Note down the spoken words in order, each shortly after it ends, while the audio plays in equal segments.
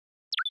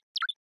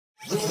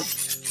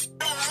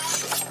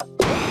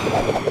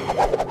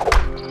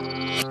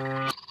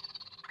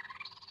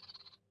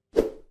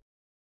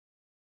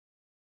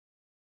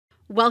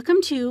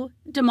Welcome to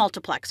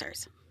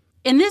Demultiplexers.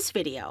 In this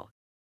video,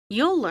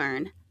 you'll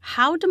learn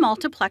how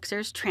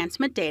demultiplexers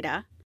transmit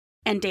data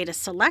and data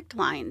select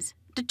lines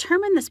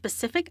determine the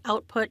specific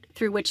output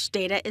through which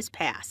data is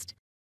passed,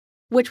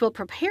 which will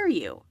prepare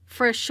you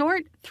for a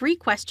short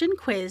 3-question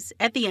quiz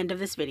at the end of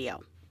this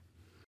video.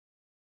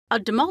 A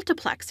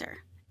demultiplexer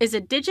is a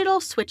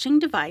digital switching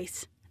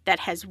device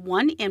that has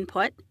one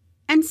input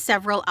and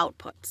several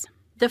outputs.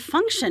 The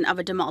function of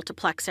a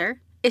demultiplexer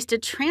is to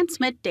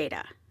transmit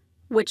data,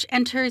 which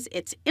enters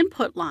its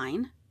input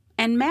line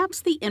and maps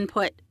the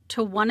input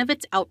to one of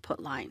its output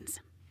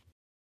lines.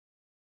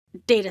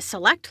 Data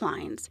select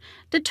lines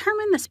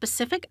determine the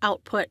specific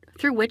output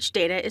through which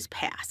data is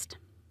passed.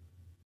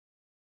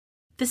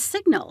 The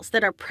signals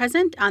that are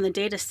present on the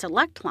data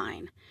select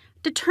line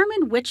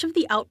determine which of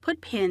the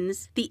output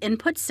pins the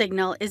input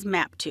signal is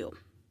mapped to.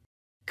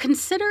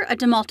 Consider a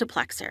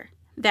demultiplexer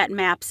that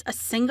maps a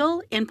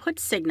single input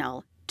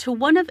signal to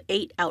one of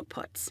 8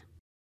 outputs.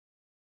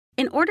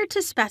 In order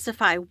to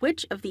specify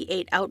which of the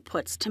 8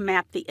 outputs to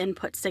map the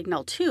input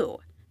signal to,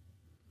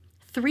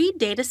 3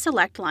 data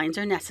select lines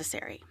are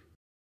necessary.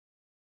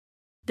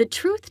 The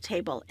truth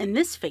table in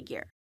this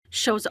figure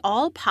shows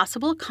all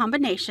possible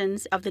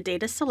combinations of the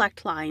data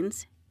select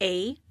lines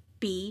A,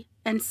 B,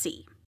 and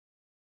C.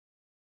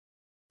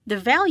 The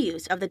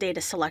values of the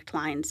data select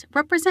lines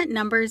represent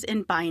numbers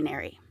in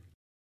binary.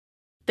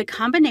 The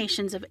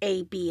combinations of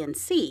A, B, and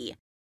C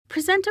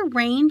present a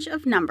range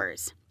of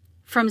numbers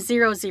from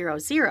 000,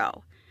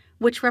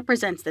 which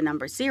represents the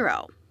number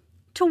 0,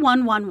 to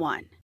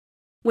 111,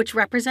 which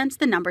represents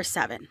the number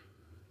 7.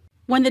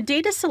 When the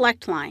data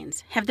select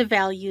lines have the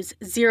values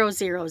 000,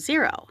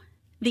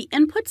 the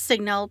input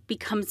signal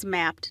becomes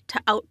mapped to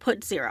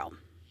output 0.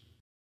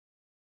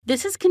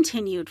 This is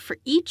continued for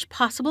each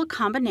possible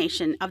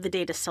combination of the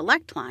data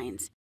select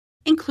lines,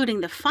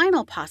 including the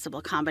final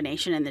possible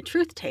combination in the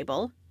truth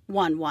table,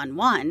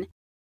 111,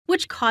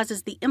 which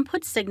causes the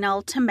input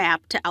signal to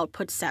map to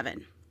output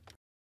 7.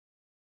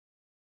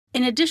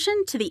 In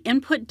addition to the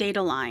input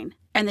data line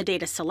and the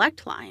data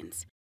select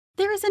lines,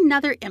 there is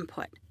another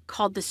input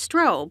called the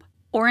strobe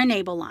or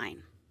enable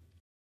line.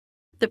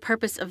 The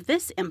purpose of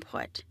this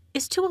input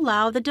is to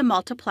allow the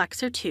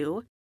demultiplexer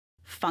to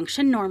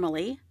function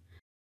normally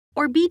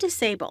or be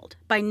disabled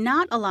by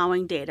not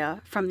allowing data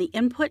from the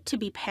input to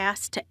be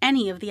passed to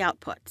any of the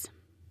outputs.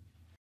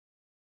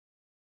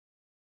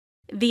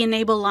 The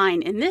enable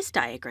line in this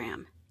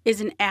diagram is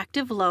an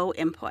active low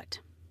input.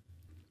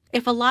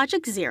 If a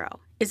logic 0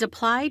 is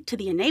applied to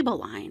the enable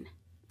line,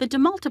 the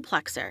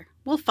demultiplexer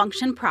will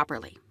function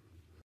properly.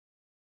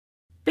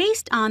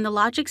 Based on the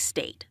logic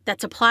state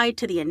that's applied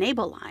to the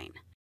enable line,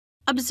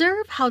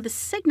 observe how the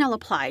signal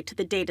applied to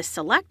the data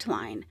select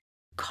line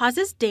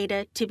causes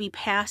data to be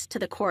passed to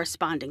the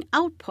corresponding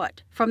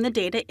output from the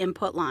data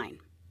input line.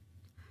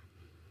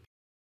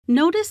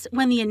 Notice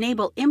when the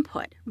enable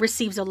input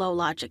receives a low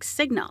logic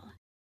signal,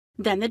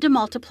 then the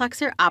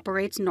demultiplexer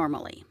operates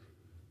normally.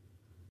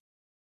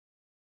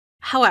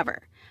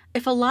 However,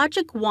 if a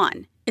logic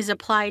 1 is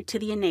applied to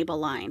the enable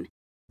line,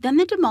 then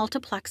the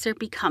demultiplexer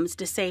becomes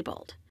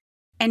disabled,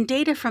 and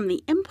data from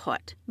the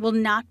input will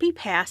not be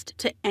passed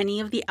to any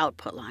of the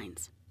output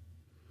lines.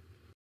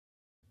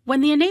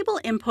 When the enable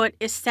input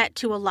is set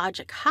to a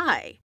logic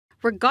high,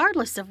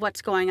 regardless of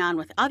what's going on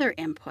with other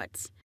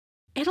inputs,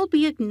 it'll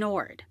be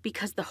ignored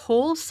because the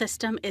whole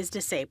system is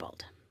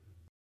disabled.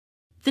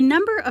 The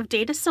number of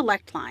data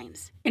select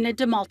lines in a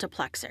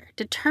demultiplexer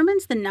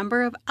determines the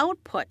number of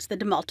outputs the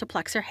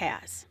demultiplexer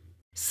has.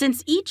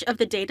 Since each of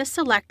the data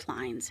select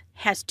lines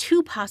has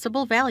 2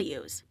 possible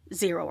values,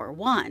 0 or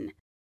 1,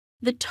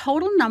 the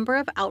total number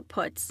of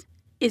outputs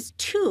is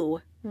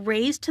 2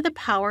 raised to the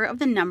power of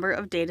the number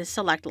of data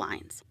select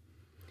lines.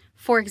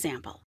 For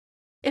example,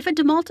 if a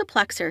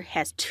demultiplexer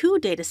has 2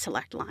 data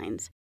select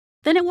lines,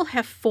 then it will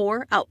have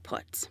 4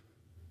 outputs.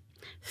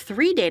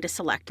 3 data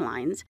select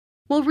lines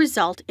will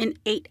result in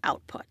 8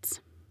 outputs.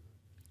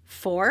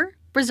 4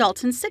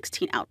 results in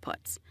 16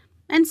 outputs,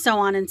 and so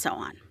on and so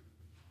on.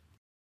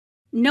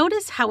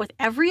 Notice how with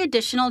every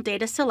additional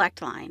data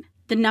select line,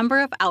 the number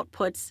of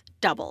outputs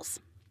doubles.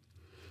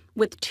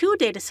 With 2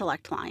 data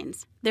select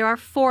lines, there are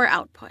 4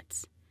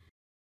 outputs.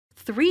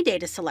 3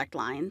 data select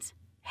lines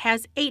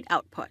has 8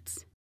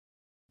 outputs,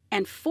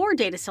 and 4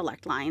 data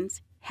select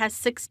lines has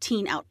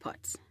 16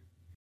 outputs.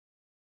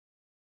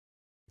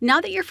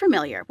 Now that you're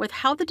familiar with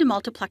how the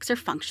demultiplexer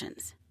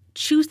functions,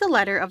 choose the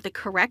letter of the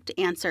correct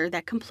answer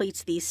that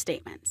completes these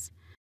statements.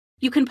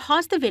 You can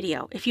pause the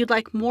video if you'd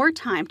like more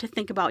time to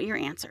think about your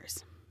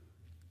answers.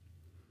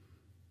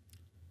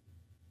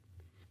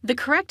 The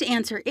correct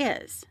answer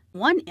is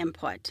one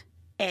input,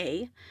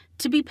 A,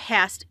 to be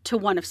passed to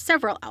one of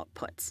several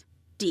outputs,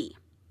 D.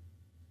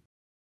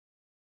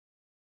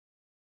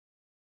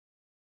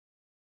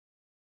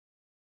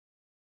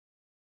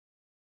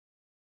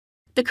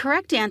 The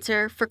correct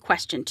answer for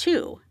question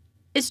 2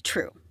 is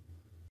true.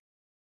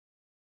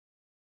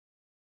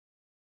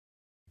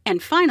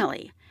 And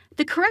finally,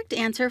 the correct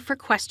answer for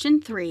question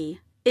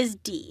 3 is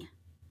D,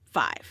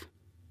 5.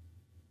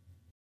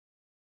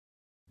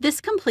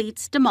 This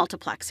completes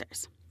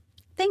demultiplexers.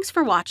 Thanks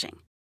for watching.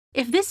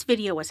 If this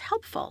video was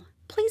helpful,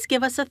 please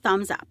give us a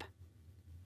thumbs up.